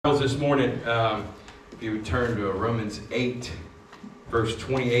this morning, if you would turn to Romans 8, verse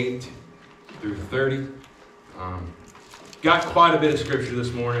 28 through 30. Got quite a bit of scripture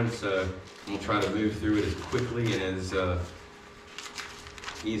this morning, so I'm going to try to move through it as quickly and as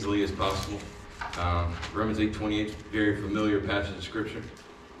easily as possible. Romans 8:28, very familiar passage of scripture.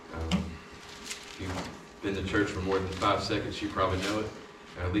 If you've been to church for more than 5 seconds, you probably know it,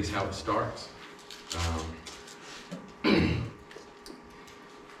 or at least how it starts.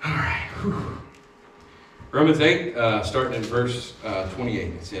 All right. Whew. Romans 8, starting in verse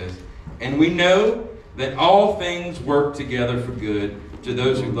 28, it says, "And we know that all things work together for good to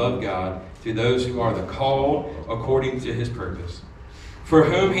those who love God, to those who are the called according to his purpose. For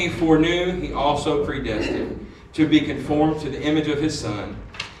whom he foreknew, he also predestined to be conformed to the image of his Son,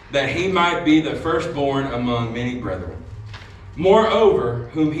 that he might be the firstborn among many brethren.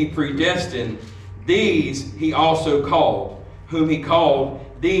 Moreover, whom he predestined, these he also called. Whom he called,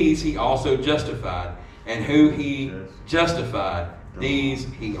 these he also justified. And who he justified, these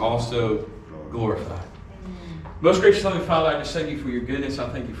he also glorified." Most gracious Heavenly Father, I just thank you for your goodness. I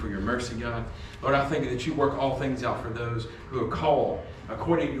thank you for your mercy, God. Lord, I thank you that you work all things out for those who are called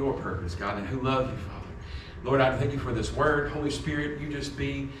according to your purpose, God, and who love you, Father. Lord, I thank you for this word. Holy Spirit, you just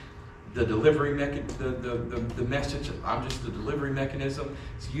be the delivery the message. I'm just the delivery mechanism.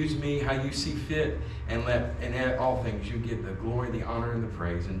 So use me how you see fit, and at all things you get the glory, the honor, and the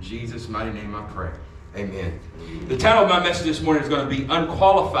praise. In Jesus' mighty name I pray. Amen. The title of my message this morning is going to be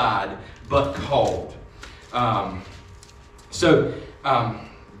Unqualified but Called.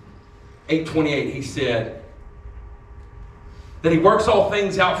 8:28, he said that he works all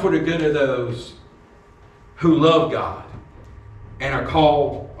things out for the good of those who love God and are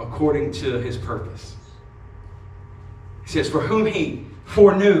called according to his purpose. He says, for whom he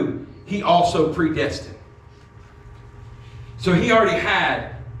foreknew, he also predestined. So he already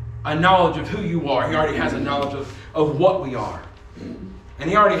had a knowledge of who you are. He already has a knowledge of what we are. And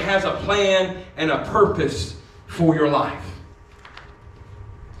he already has a plan and a purpose for your life.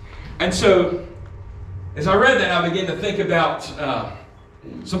 And so, as I read that, I began to think about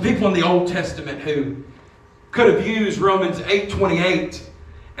some people in the Old Testament who could have used Romans 8:28,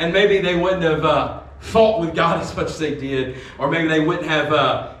 and maybe they wouldn't have fought with God as much as they did, or maybe they wouldn't have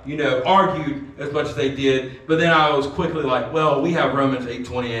argued as much as they did. But then I was quickly like, well, we have Romans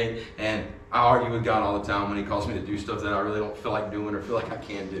 8:28, and I argue with God all the time when he calls me to do stuff that I really don't feel like doing or feel like I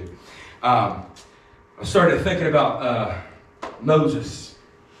can do. I started thinking about Moses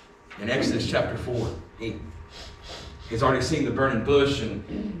in Exodus chapter 4. He's already seen the burning bush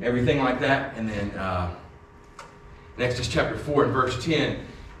and everything like that. And then in Exodus chapter 4 and verse 10,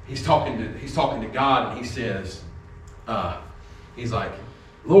 he's talking to God, and he says, he's like,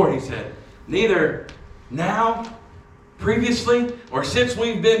 Lord, he said, neither now, previously, or since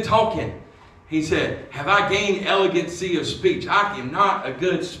we've been talking, he said, have I gained elegancy of speech? I am not a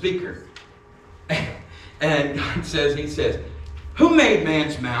good speaker. And God says, he says, who made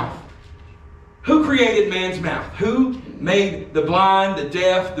man's mouth? Who created man's mouth? Who made the blind, the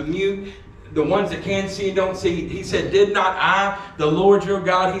deaf, the mute, the ones that can see and don't see? He said, did not I, the Lord your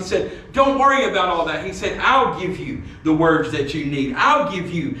God? He said, don't worry about all that. He said, I'll give you the words that you need. I'll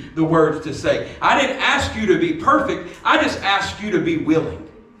give you the words to say. I didn't ask you to be perfect. I just asked you to be willing.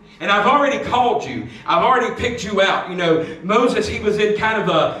 And I've already called you. I've already picked you out. You know, Moses, he was in kind of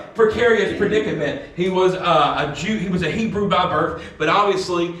a precarious predicament. He was a Jew. He was a Hebrew by birth. But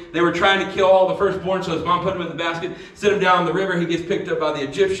obviously, they were trying to kill all the firstborn. So his mom put him in the basket, set him down the river. He gets picked up by the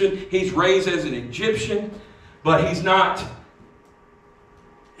Egyptian. He's raised as an Egyptian. But he's not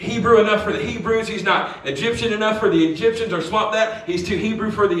Hebrew enough for the Hebrews. He's not Egyptian enough for the Egyptians, or swap that. He's too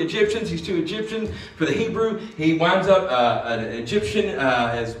Hebrew for the Egyptians. He's too Egyptian for the Hebrew. He winds up an Egyptian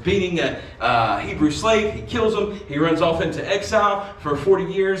as beating a Hebrew slave. He kills him. He runs off into exile for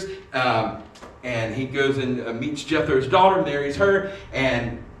 40 years. And he goes and meets Jethro's daughter, marries her,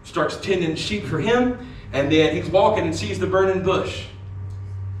 and starts tending sheep for him. And then he's walking and sees the burning bush.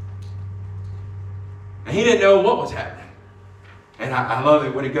 And he didn't know what was happening. And I love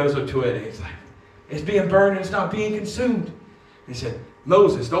it when he goes up to it, and he's like, it's being burned and it's not being consumed. He said,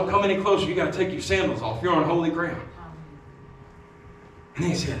 Moses, don't come any closer. You got to take your sandals off. You're on holy ground. And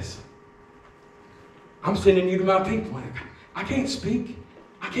he says, I'm sending you to my people. And I can't speak.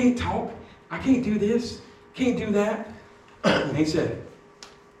 I can't talk. I can't do this. Can't do that. And he said,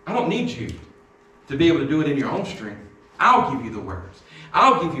 I don't need you to be able to do it in your own strength. I'll give you the words.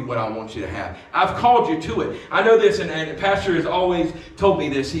 I'll give you what I want you to have. I've called you to it. I know this, and the pastor has always told me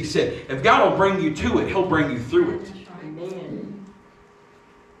this. He said, if God will bring you to it, he'll bring you through it. Amen.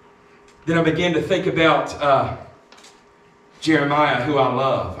 Then I began to think about Jeremiah, who I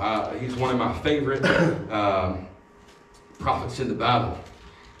love. He's one of my favorite prophets in the Bible.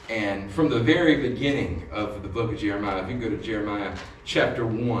 And from the very beginning of the book of Jeremiah, if you go to Jeremiah chapter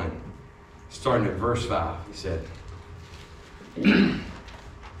 1, starting at verse 5, he said,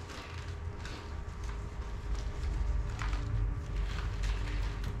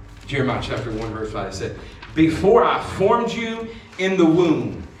 Jeremiah chapter 1, verse 5, it said, "Before I formed you in the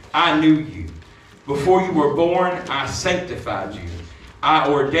womb, I knew you. Before you were born, I sanctified you. I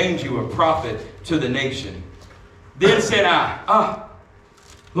ordained you a prophet to the nation. Then said I,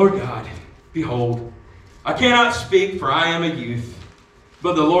 Lord God, behold, I cannot speak, for I am a youth.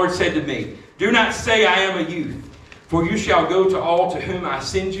 But the Lord said to me, do not say I am a youth, for you shall go to all to whom I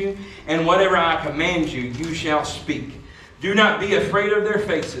send you, and whatever I command you, you shall speak. Do not be afraid of their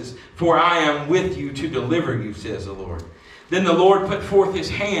faces, for I am with you to deliver you, says the Lord. Then the Lord put forth his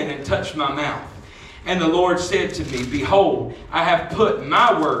hand and touched my mouth. And the Lord said to me, behold, I have put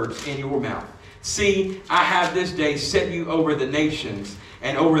my words in your mouth. See, I have this day set you over the nations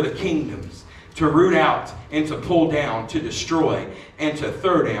and over the kingdoms, to root out and to pull down, to destroy and to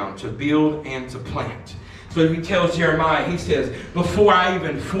throw down, to build and to plant." So he tells Jeremiah, he says, before I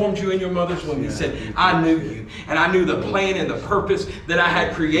even formed you in your mother's womb, he said, I knew you. And I knew the plan and the purpose that I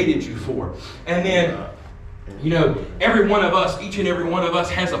had created you for. And then, every one of us, each and every one of us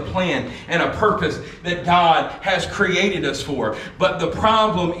has a plan and a purpose that God has created us for. But the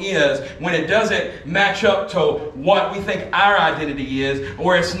problem is when it doesn't match up to what we think our identity is,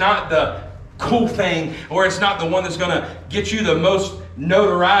 or it's not the cool thing, or it's not the one that's going to get you the most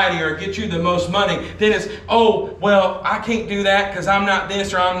notoriety or get you the most money, then it's, I can't do that because I'm not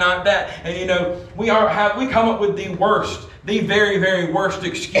this or I'm not that. And we come up with the very, very worst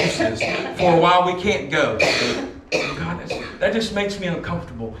excuses for why we can't go. God, that just makes me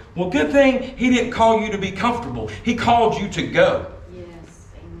uncomfortable. Well, good thing he didn't call you to be comfortable. He called you to go. Yes,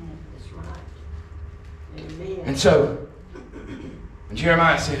 amen. That's right. Amen. And so,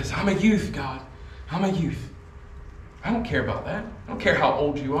 Jeremiah says, I'm a youth, God. I'm a youth. I don't care about that. I don't care how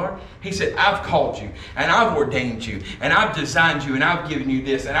old you are. He said, I've called you, and I've ordained you, and I've designed you, and I've given you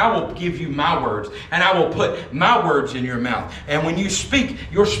this, and I will give you my words, and I will put my words in your mouth. And when you speak,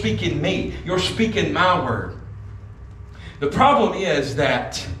 you're speaking me. You're speaking my word. The problem is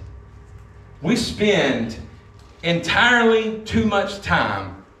that we spend entirely too much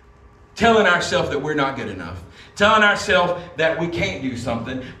time telling ourselves that we're not good enough, telling ourselves that we can't do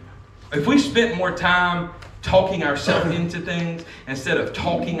something. If we spent more time talking ourselves into things instead of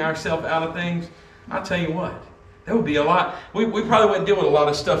talking ourselves out of things, I'll tell you what, that would be a lot. We probably wouldn't deal with a lot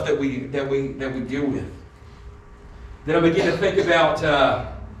of stuff that we deal with. Then I begin to think about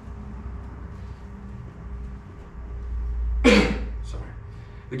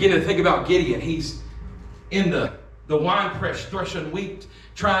begin to think about Gideon. He's in the winepress threshing wheat,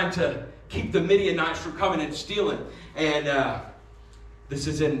 trying to keep the Midianites from coming and stealing. And this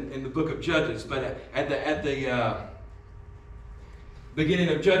is in the book of Judges, but at the beginning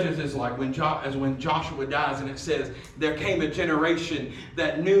of Judges is like when Joshua dies, and it says, there came a generation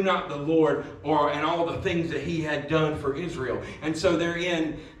that knew not the Lord and all the things that he had done for Israel. And so they're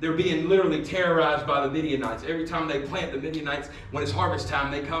being literally terrorized by the Midianites. Every time they plant, the Midianites, when it's harvest time,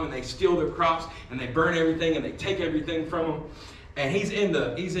 they come and they steal their crops and they burn everything and they take everything from them. And he's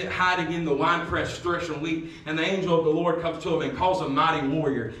hiding in the winepress threshing wheat, and the angel of the Lord comes to him and calls him mighty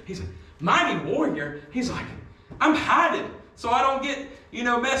warrior. He's like, mighty warrior? He's like, I'm hiding so I don't get,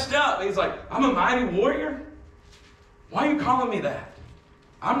 messed up. He's like, I'm a mighty warrior? Why are you calling me that?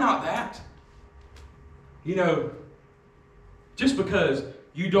 I'm not that. Just because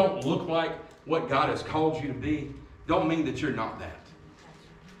you don't look like what God has called you to be, don't mean that you're not that.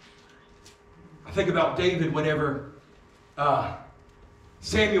 I think about David whenever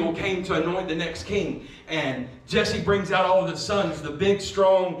Samuel came to anoint the next king, and Jesse brings out all of his sons, the big,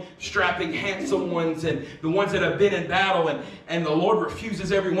 strong, strapping, handsome ones, and the ones that have been in battle, and the Lord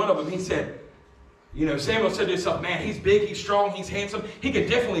refuses every one of them. He said, Samuel said to himself, man, he's big, he's strong, he's handsome, he could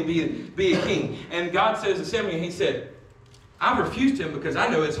definitely be a king. And God says to Samuel, he said, I refused him because I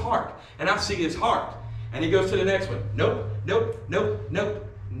know his heart, and I see his heart. And he goes to the next one. Nope, nope, nope, nope,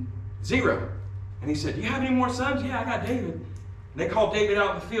 0. And he said, do you have any more sons? Yeah, I got David. And they called David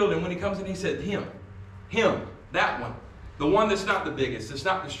out in the field, and when he comes in, he said, him, that one. The one that's not the biggest, that's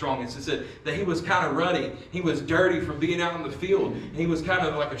not the strongest. He said that he was kind of ruddy. He was dirty from being out in the field. He was kind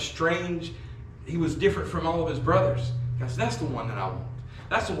of like he was different from all of his brothers. Because that's the one that I want.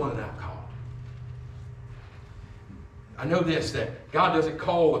 That's the one that I've called. I know this, that God doesn't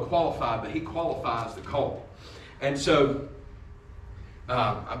call the qualified, but he qualifies the called. And so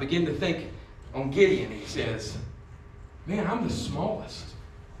I begin to think on Gideon. He says, man, I'm the smallest.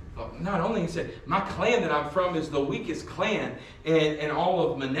 Not only, he said, my clan that I'm from is the weakest clan in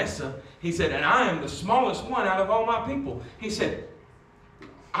all of Manasseh. He said, and I am the smallest one out of all my people. He said,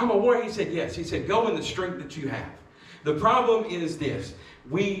 I'm a warrior. He said, yes. He said, go in the strength that you have. The problem is this.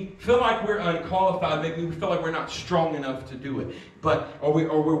 We feel like we're unqualified. Maybe we feel like we're not strong enough to do it. Or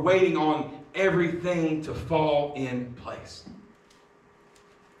we're waiting on everything to fall in place.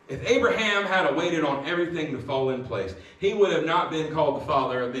 If Abraham had waited on everything to fall in place, he would have not been called the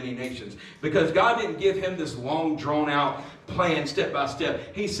father of many nations. Because God didn't give him this long, drawn-out plan, step by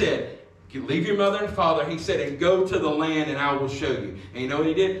step. He said, leave your mother and father, he said, and go to the land and I will show you. And you know what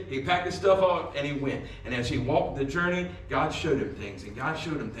he did? He packed his stuff up and he went. And as he walked the journey, God showed him things, and God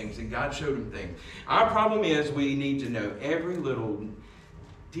showed him things, and God showed him things. Our problem is we need to know every little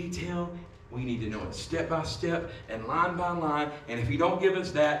detail. We need to know it step by step and line by line. And if you don't give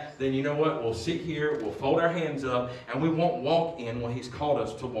us that, then you know what? We'll sit here, we'll fold our hands up, and we won't walk in what he's called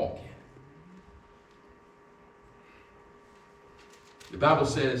us to walk in. The Bible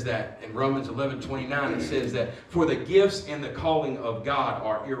says that in Romans 11:29, it says that for the gifts and the calling of God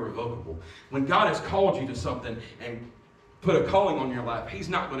are irrevocable. When God has called you to something and put a calling on your life, he's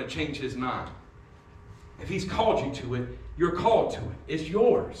not going to change his mind. If he's called you to it, you're called to it. It's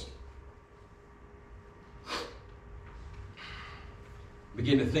yours.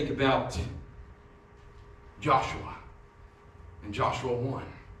 Begin to think about Joshua in Joshua 1.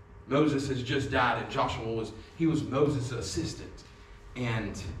 Moses has just died, and Joshua was Moses' assistant.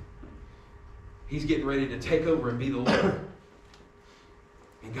 And he's getting ready to take over and be the Lord.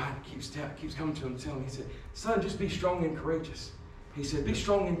 And God keeps coming to him and telling him, he said, son, just be strong and courageous. He said, be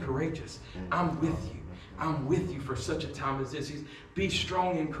strong and courageous. I'm with you. I'm with you for such a time as this. Be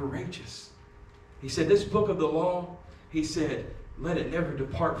strong and courageous. He said, this book of the law, he said, let it never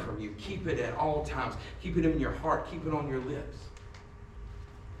depart from you. Keep it at all times. Keep it in your heart. Keep it on your lips.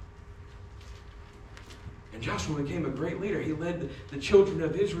 And Joshua became a great leader. He led the children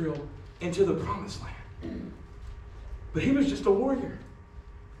of Israel into the promised land. But he was just a warrior.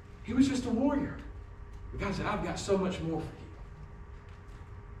 He was just a warrior. But God said, I've got so much more for you.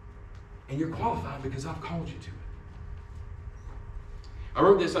 And you're qualified because I've called you to it. I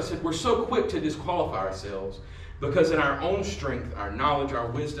wrote this. I said, we're so quick to disqualify ourselves because in our own strength, our knowledge, our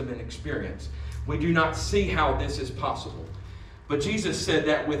wisdom, and experience, we do not see how this is possible. But Jesus said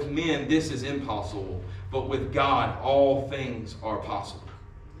that with men, this is impossible. But with God, all things are possible.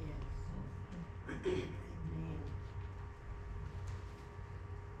 Yes.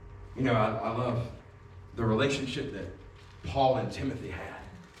 You know, I love the relationship that Paul and Timothy had.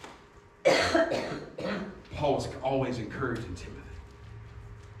 Paul was always encouraging Timothy.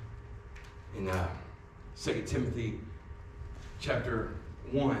 In 2 Timothy chapter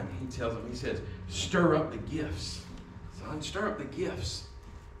 1, he tells him, he says, stir up the gifts. Son, stir up the gifts.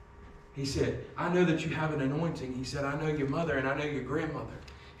 He said, I know that you have an anointing. He said, I know your mother and I know your grandmother.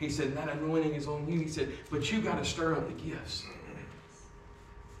 He said, that anointing is on you. He said, but you got to stir up the gifts.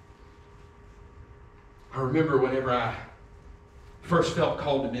 I remember whenever I first felt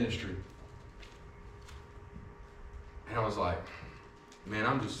called to ministry. And I was like, man,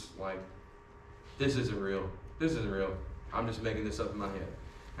 I'm just like, this isn't real. This isn't real. I'm just making this up in my head.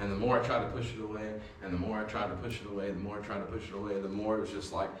 And the more I tried to push it away, and the more I tried to push it away, the more I tried to push it away, the more it was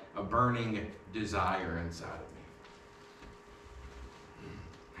just like a burning desire inside of me.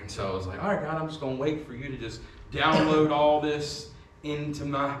 And so I was like, all right, God, I'm just going to wait for you to just download all this into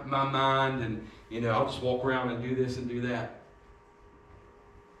my mind, and, you know, I'll just walk around and do this and do that.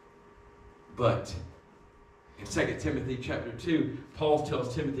 But in 2 Timothy chapter 2, Paul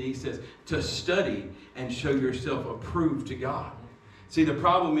tells Timothy, he says, to study and show yourself approved to God. See, the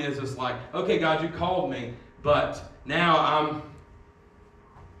problem is, it's like, okay, God, you called me, but now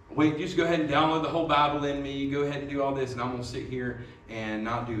you just go ahead and download the whole Bible in me. You go ahead and do all this, and I'm going to sit here and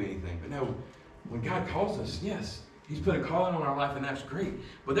not do anything. But no, when God calls us, yes, he's put a calling on our life, and that's great.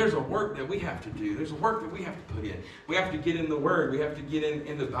 But there's a work that we have to do. There's a work that we have to put in. We have to get in the Word. We have to get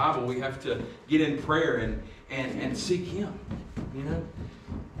in the Bible. We have to get in prayer and seek him. You know?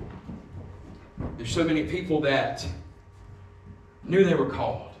 There's so many people that knew they were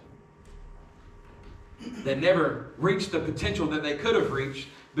called, that never reached the potential that they could have reached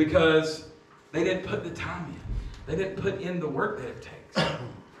because they didn't put the time in. They didn't put in the work that it takes.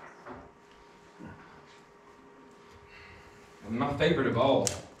 And my favorite of all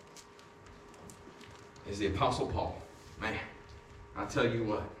is the Apostle Paul. Man, I tell you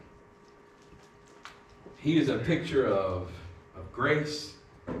what. He is a picture of grace,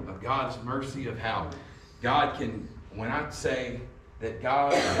 of God's mercy, of how God can, when I say that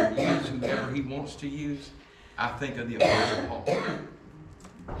God can use whoever he wants to use, I think of the Apostle Paul.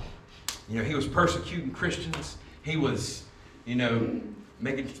 You know, he was persecuting Christians. He was, you know,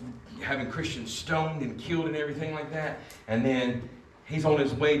 having Christians stoned and killed and everything like that. And then he's on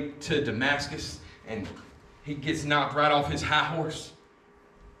his way to Damascus, and he gets knocked right off his high horse.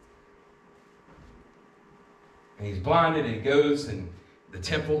 And he's blinded, and he goes in the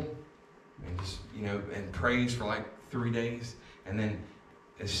temple and just, you know, and prays for like 3 days. And then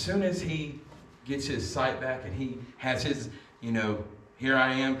as soon as he gets his sight back and he has his, you know, here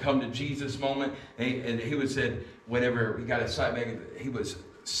I am, come to Jesus moment. And he was said, whenever he got his sight back, he was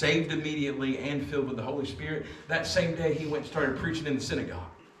saved immediately and filled with the Holy Spirit. That same day, he went and started preaching in the synagogue.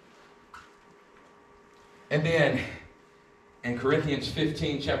 And then in Corinthians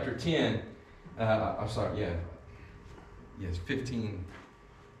 15, chapter 10, Yes, 15.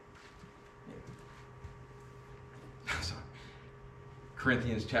 Sorry.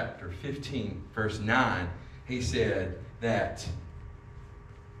 Corinthians chapter 15, verse 9, he said, I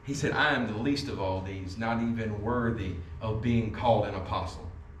am the least of all these, not even worthy of being called an apostle.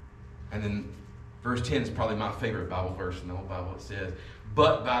 And then verse 10 is probably my favorite Bible verse in the whole Bible. It says,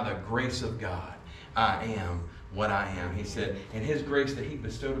 but by the grace of God, I am what I am. He said, and his grace that he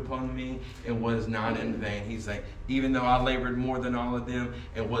bestowed upon me, it was not in vain. He's like, even though I labored more than all of them,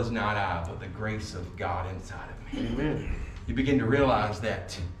 it was not I, but the grace of God inside of me. Amen. You begin to realize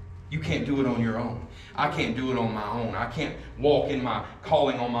that you can't do it on your own. I can't do it on my own. I can't walk in my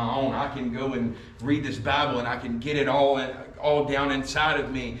calling on my own. I can go and read this Bible and I can get it all down inside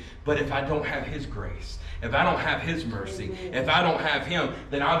of me. But if I don't have his grace, if I don't have his mercy, if I don't have him,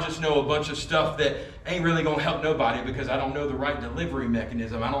 then I'll just know a bunch of stuff that ain't really going to help nobody because I don't know the right delivery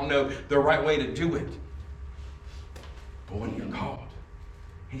mechanism. I don't know the right way to do it. But when you're called,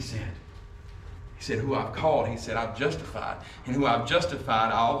 he said, who I've called, he said, I've justified. And who I've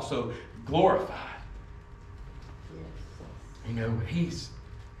justified, I also glorified. You know, he's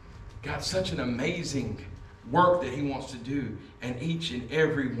got such an amazing work that he wants to do in each and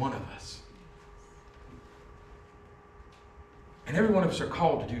every one of us. And every one of us are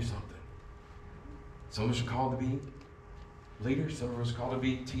called to do something. Some of us are called to be leaders. Some of us are called to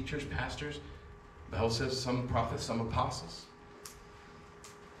be teachers, pastors. The Bible says some prophets, some apostles.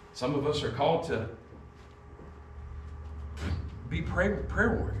 Some of us are called to be prayer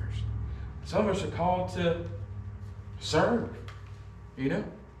warriors. Some of us are called to serve, you know,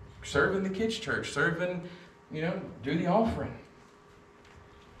 serve in the kids' church, serve in, you know, do the offering.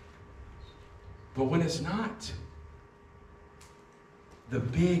 But when it's not the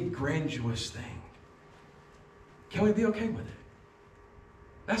big, grandiose thing, can we be okay with it?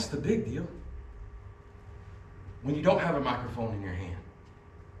 That's the big deal. When you don't have a microphone in your hand,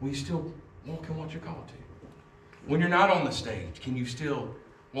 will you still walk in what you're called to? When you're not on the stage, can you still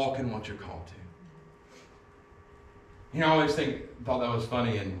walk in what you're called to? You know, I always thought that was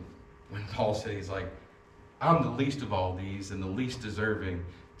funny, and when Paul said, he's like, I'm the least of all these and the least deserving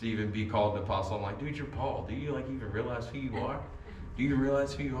to even be called an apostle. I'm like, dude, you're Paul. Do you even realize who you are? Do you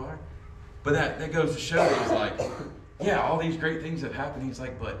realize who you are? But that goes to show that he's like, yeah, all these great things have happened. He's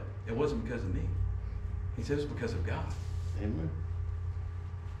like, but it wasn't because of me. He said it was because of God. Amen.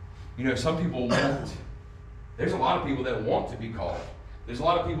 You know, some people want, there's a lot of people that want to be called. There's a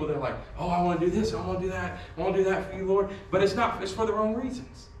lot of people that are like, oh, I want to do this, I want to do that, I want to do that for you, Lord. But it's for the wrong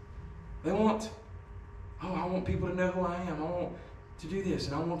reasons. They want, oh, I want people to know who I am. I want to do this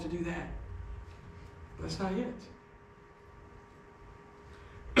and I want to do that. But that's not it.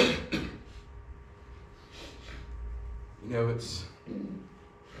 You know, it's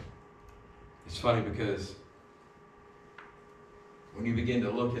funny because when you begin to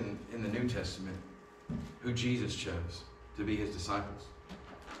look in the New Testament, who Jesus chose to be his disciples,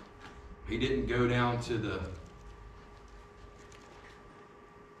 he didn't go down to the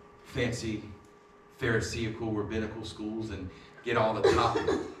fancy Pharisaical, rabbinical schools and get all the top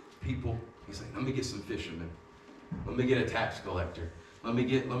people. He's like, let me get some fishermen. Let me get a tax collector. Let me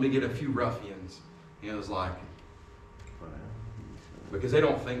get a few ruffians. You know, it's like, because they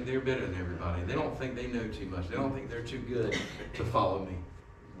don't think they're better than everybody. They don't think they know too much. They don't think they're too good to follow me.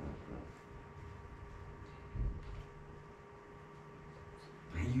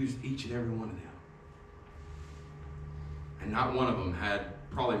 And he used each and every one of them. And not one of them had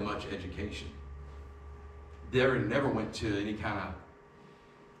probably much education. They never went to any kind of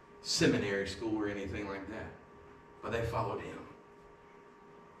seminary school or anything like that. But they followed him.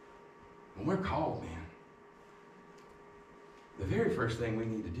 When we're called, man, the very first thing we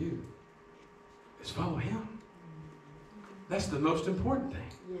need to do is follow him. That's the most important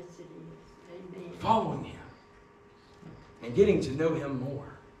thing. Yes, it is. Amen. Following him. And getting to know him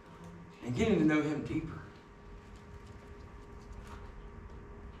more. And getting to know him deeper.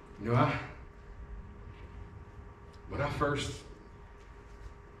 You know, when I first,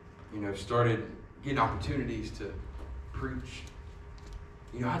 started getting opportunities to preach,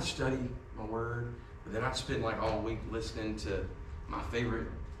 I'd study my word, but then I'd spend like all week listening to my favorite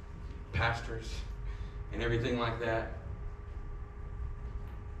pastors and everything like that.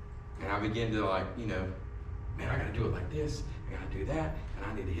 And I began to man, I got to do it like this. I got to do that, and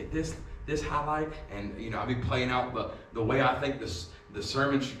I need to hit this highlight, and I'll be playing out the way I think the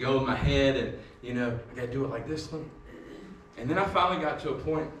sermon should go in my head, and I got to do it like this one. And then I finally got to a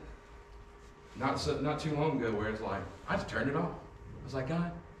point not too long ago where it's like I just turned it off. I was like,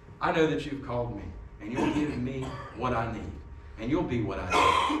 God, I know that you've called me, and you're giving me what I need, and you'll be what I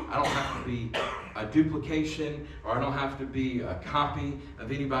need. I don't have to be a duplication, or I don't have to be a copy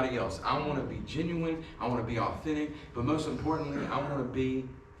of anybody else. I want to be genuine. I want to be authentic, but most importantly, I want to be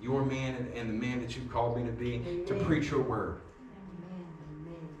your man and the man that you've called me to be. Amen. To preach your word.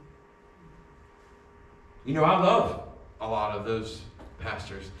 Amen. I love a lot of those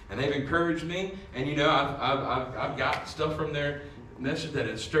pastors, and they've encouraged me, and I've got stuff from their message that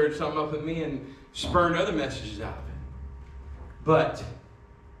has stirred something up in me and spurred other messages out of it. But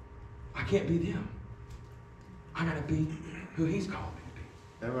I can't be them. I got to be who He's called me to be.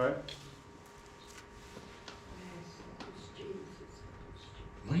 That right?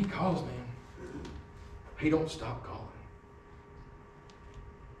 When He calls, man, He don't stop calling.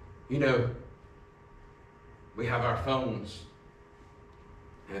 We have our phones,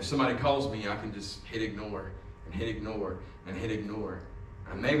 and if somebody calls me, I can just hit ignore and hit ignore and hit ignore,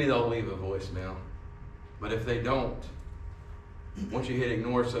 and maybe they'll leave a voicemail. But if they don't, once you hit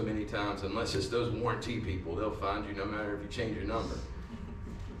ignore so many times, unless it's those warranty people, they'll find you no matter if you change your number.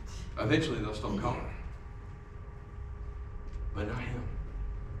 Eventually they'll stop calling. But not Him.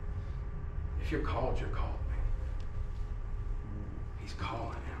 If you're called, man. He's calling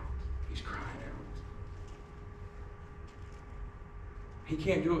out. He's crying out. He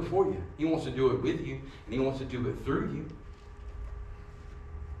can't do it for you. He wants to do it with you, and He wants to do it through you.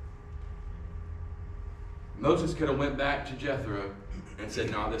 Moses could have went back to Jethro and said,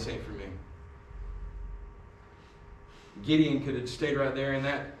 no, this ain't for me. Gideon could have stayed right there in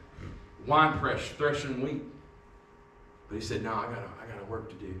that wine press, threshing wheat. But he said, no, I got work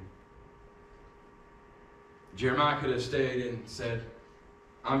to do. Jeremiah could have stayed and said,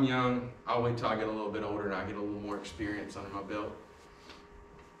 I'm young. I'll wait till I get a little bit older and I get a little more experience under my belt.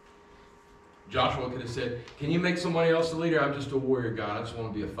 Joshua could have said, can you make somebody else a leader? I'm just a warrior, God. I just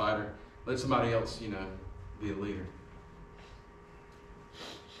want to be a fighter. Let somebody else, be a leader.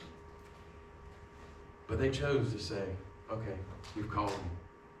 But they chose to say, okay, you've called me.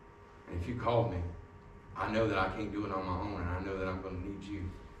 And if you called me, I know that I can't do it on my own, and I know that I'm going to need you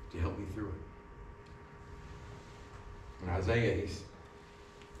to help me through it. In Isaiah, he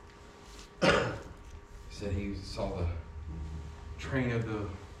said he saw the train of the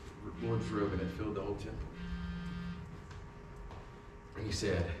Lord's robe and it filled the whole temple. And he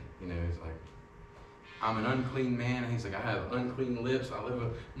said, he's like, I'm an unclean man. And he's like, I have unclean lips. I live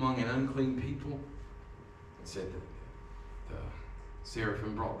among an unclean people. And said that the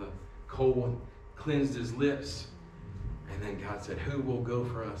seraphim brought the coal and cleansed his lips. And then God said, who will go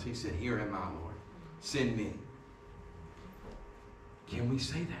for us? He said, here am I, Lord. Send me. Can we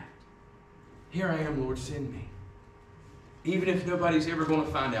say that? Here I am, Lord, send me. Even if nobody's ever going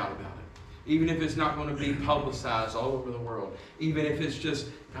to find out about it. Even if it's not going to be publicized all over the world. Even if it's just,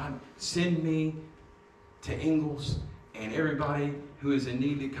 God, send me to Ingalls and everybody who is in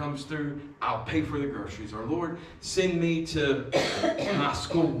need that comes through, I'll pay for the groceries. Or Lord, send me to my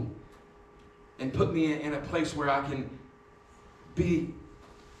school and put me in a place where I can be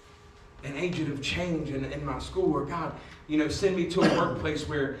an agent of change in my school. Or God, send me to a workplace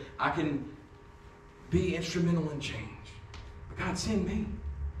where I can be instrumental in change. But God, send me.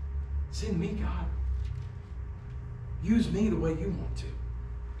 Send me, God. Use me the way you want to.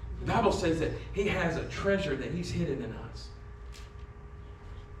 The Bible says that He has a treasure that He's hidden in us.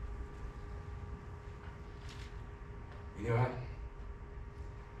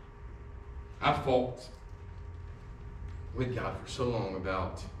 I fought with God for so long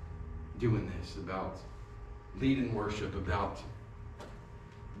about doing this, about leading worship, about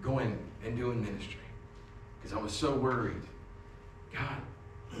going and doing ministry. Because I was so worried. God,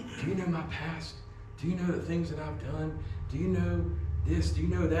 do you know my past? Do you know the things that I've done? Do you know this? Do you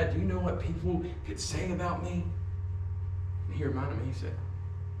know that? Do you know what people could say about me? And He reminded me, He said,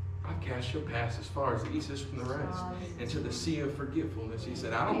 I've cast your past as far as the east is from the west, into the sea of forgetfulness. He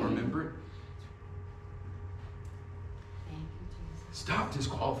said, I don't remember it. Stop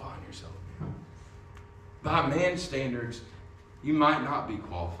disqualifying yourself. By man's standards, You might not be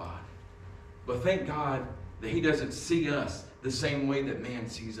qualified. But thank God that He doesn't see us the same way that man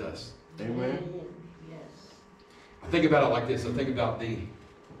sees us. Amen. Yes. I think about it like this. I think about the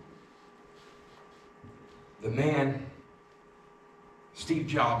man, Steve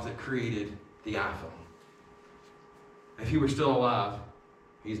Jobs, that created the iPhone. If he were still alive,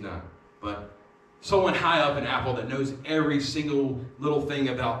 he's not. But someone high up in Apple that knows every single little thing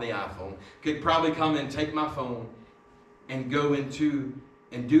about the iPhone could probably come and take my phone and go into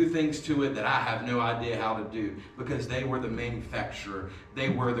and do things to it that I have no idea how to do, because they were the manufacturer, they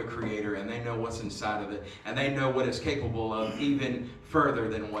were the creator, and they know what's inside of it, and they know what it's capable of even further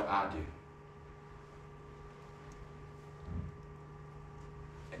than what I do.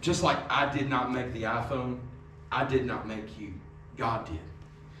 Just like I did not make the iPhone, I did not make you. God did.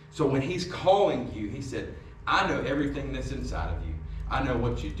 So when He's calling you, He said, I know everything that's inside of you. I know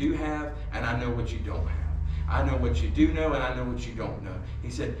what you do have, and I know what you don't have. I know what you do know, and I know what you don't know. He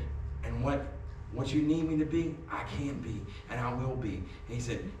said, and what you need me to be, I can be, and I will be. And He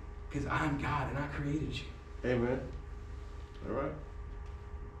said, because I'm God, and I created you. Amen. All right.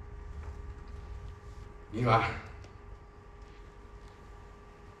 You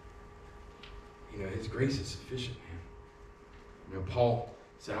know, His grace is sufficient, man. You know, Paul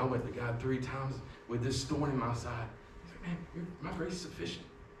said, I went to God 3 times with this thorn in my side. He's like, man, my grace is sufficient.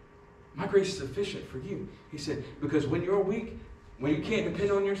 My grace is sufficient for you. He said, because when you're weak, when you can't depend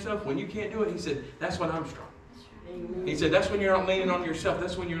on yourself, when you can't do it, He said, that's when I'm strong. Amen. He said, that's when you're not leaning on yourself.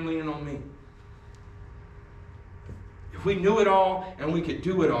 That's when you're leaning on me. If we knew it all and we could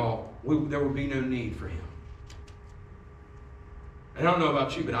do it all, there would be no need for Him. And I don't know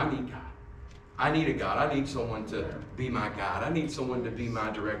about you, but I need God. I need a God. I need someone to be my God. I need someone to be my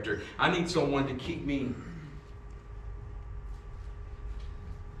director. I need someone to keep me.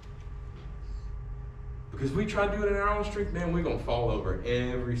 Because if we try to do it in our own strength, man, we're going to fall over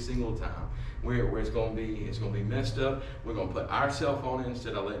every single time. Where it's going to be messed up. We're going to put ourselves on it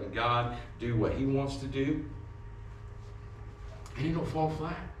instead of letting God do what He wants to do. And it'll fall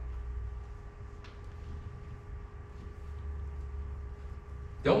flat.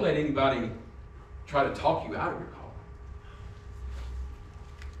 Don't let anybody try to talk you out of your calling.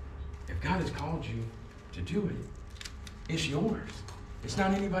 If God has called you to do it, it's yours. It's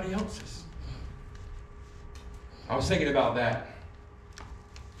not anybody else's. I was thinking about that,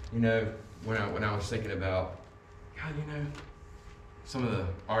 when I was thinking about, God, some of the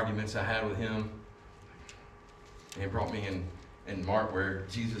arguments I had with Him. And it brought me in Mark where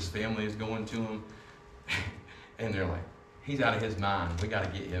Jesus' family is going to Him. And they're like, He's out of his mind. We got to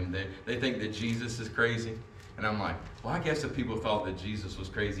get him. They think that Jesus is crazy. And I'm like, well, I guess if people thought that Jesus was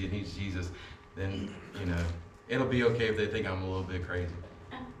crazy and He's Jesus, then, it'll be okay if they think I'm a little bit crazy.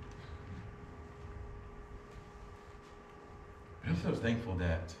 I'm so thankful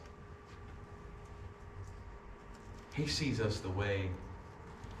that He sees us the way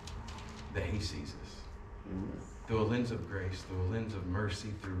that He sees us. Amen. Through a lens of grace, through a lens of mercy,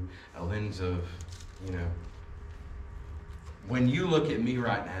 through a lens of, when you look at me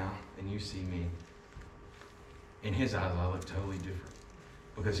right now and you see me, in His eyes I look totally different.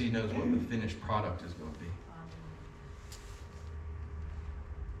 Because He knows what the finished product is going to be.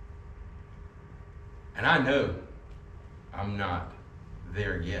 And I know I'm not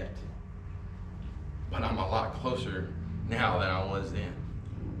there yet. But I'm a lot closer now than I was then.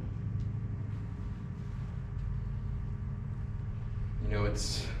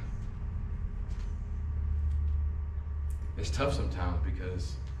 It's tough sometimes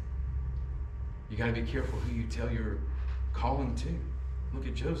because you got to be careful who you tell your calling to. Look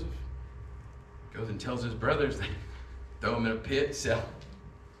at Joseph. Goes and tells his brothers, they throw him in a pit, sell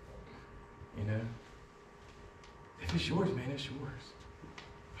him. If it's yours, man, it's yours.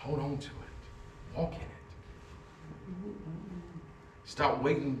 Hold on to it. Walk in it. Stop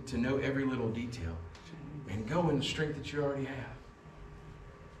waiting to know every little detail and go in the strength that you already have.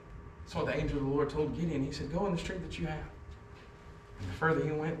 That's what the angel of the Lord told Gideon. He said, go in the strength that you have. And the further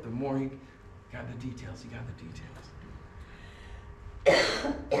he went, the more he got the details. He got the details.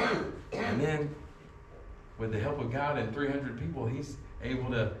 And then, with the help of God and 300 people, he's able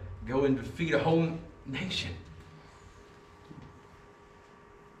to go and defeat a whole nation.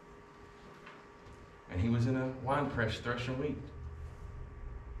 And he was in a wine press threshing wheat.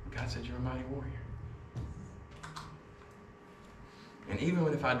 God said, you're a mighty warrior. And even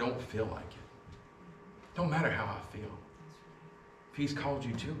if I don't feel like it, don't matter how I feel. If He's called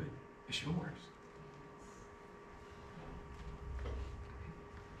you to it, it's yours.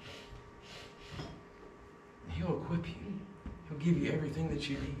 He'll equip you. He'll give you everything that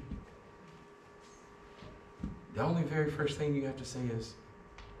you need. the only very first thing you have to say is,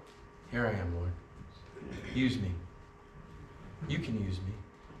 here I am, Lord. Use me. You can use me.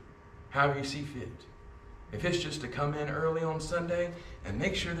 However you see fit. If it's just to come in early on Sunday and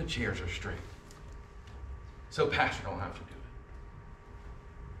make sure the chairs are straight, so pastor don't have to do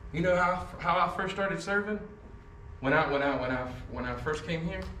it. You know how I first started serving? When I first came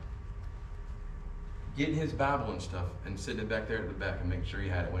here? Getting his Bible and stuff and sitting it back there at the back and making sure he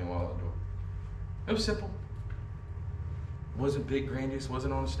had it when he walked out the door. It was simple. Wasn't big, grandiose,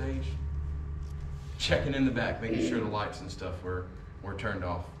 wasn't on stage. Checking in the back, making sure the lights and stuff were turned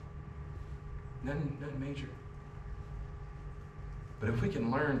off. Nothing major. But if we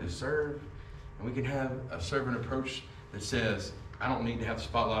can learn to serve, and we can have a servant approach that says, I don't need to have the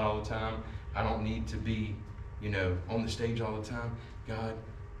spotlight all the time. I don't need to be, on the stage all the time. God,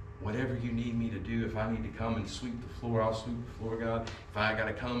 whatever you need me to do, if I need to come and sweep the floor, I'll sweep the floor, God. If I got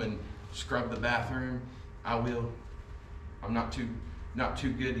to come and scrub the bathroom, I will. I'm not too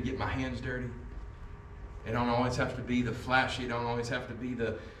good to get my hands dirty. It don't always have to be the flashy. It don't always have to be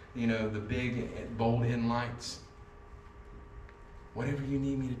the big, bold lights. Whatever you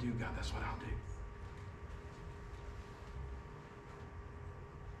need me to do, God, that's what I'll do.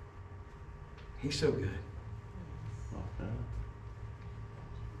 He's so good. Okay.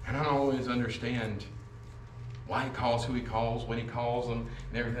 And I don't always understand why he calls who he calls, when he calls them,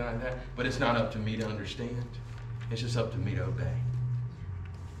 and everything like that. But it's not up to me to understand. It's just up to me to obey.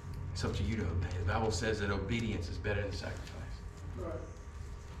 It's up to you to obey. The Bible says that obedience is better than sacrifice. Right.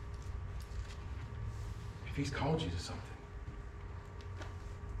 If he's called you to something,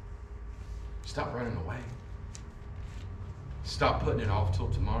 stop running away. Stop putting it off till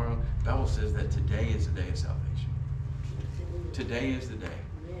tomorrow. The Bible says that today is the day of salvation. Today is the day.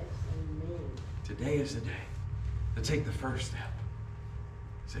 Yes, amen. Today is the day to take the first step.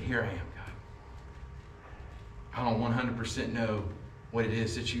 Say, here I am, God. I don't 100% know what it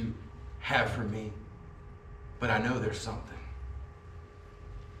is that you have for me, but I know there's something.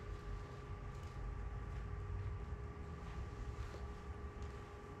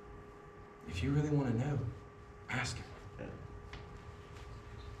 If you really want to know, ask him. Yeah.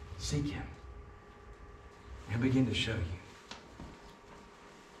 Seek him. He'll begin to show you.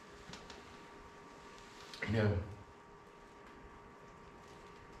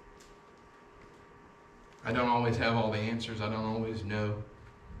 I don't always have all the answers. I don't always know.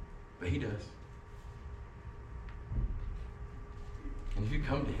 But he does. And if you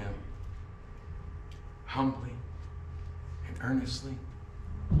come to him humbly and earnestly,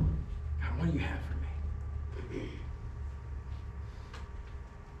 God, what do you have for me?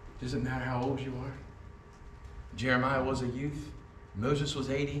 Doesn't matter how old you are. Jeremiah was a youth. Moses was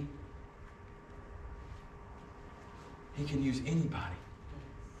 80. He can use anybody.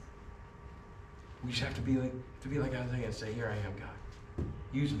 We just have to be like Isaiah and say, here I am, God.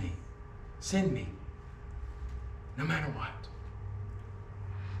 Use me. Send me. No matter what.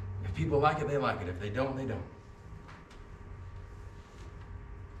 If people like it, they like it. If they don't, they don't.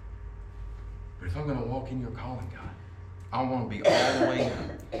 But if I'm going to walk in your calling, God, I want to be all the way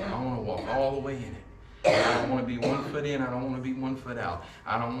in. I want to walk all the way in it. I don't want to be 1 foot in. I don't want to be 1 foot out.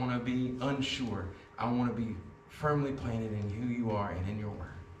 I don't want to be unsure. I want to be firmly planted in who you are and in your word.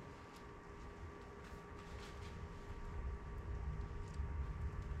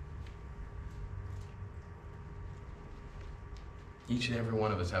 Each and every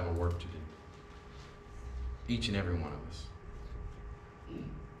one of us have a work to do. Each and every one of us.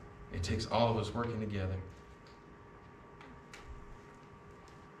 It takes all of us working together.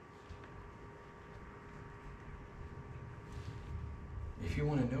 If you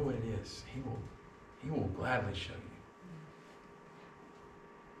want to know what it is, he will gladly show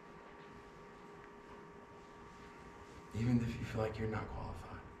you. Even if you feel like you're not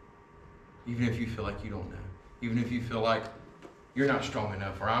qualified. Even if you feel like you don't know. Even if you feel like you're not strong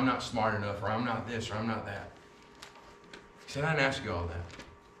enough, or I'm not smart enough, or I'm not this, or I'm not that. He said, I didn't ask you all that.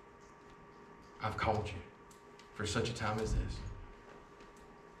 I've called you for such a time as this.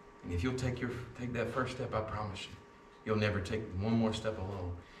 And if you'll take that first step, I promise you, you'll never take one more step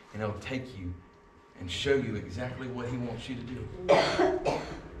alone. And it'll take you and show you exactly what he wants you to do.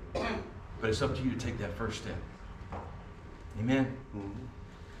 But it's up to you to take that first step. Amen? Mm-hmm.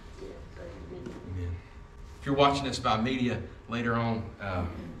 Yes, amen. Amen. If you're watching this by media later on,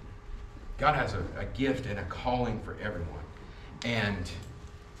 God has a gift and a calling for everyone. And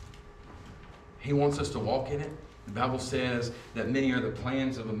he wants us to walk in it. The Bible says that many are the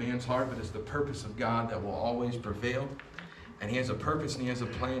plans of a man's heart, but it's the purpose of God that will always prevail. And he has a purpose and he has a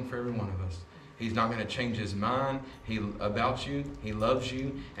plan for every one of us. He's not going to change his mind about you. He loves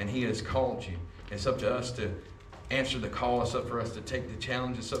you and he has called you. It's up to us to answer the call. It's up for us to take the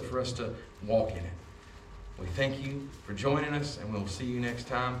challenge. It's up for us to walk in it. We thank you for joining us, and we'll see you next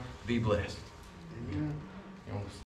time. Be blessed. Amen. You want to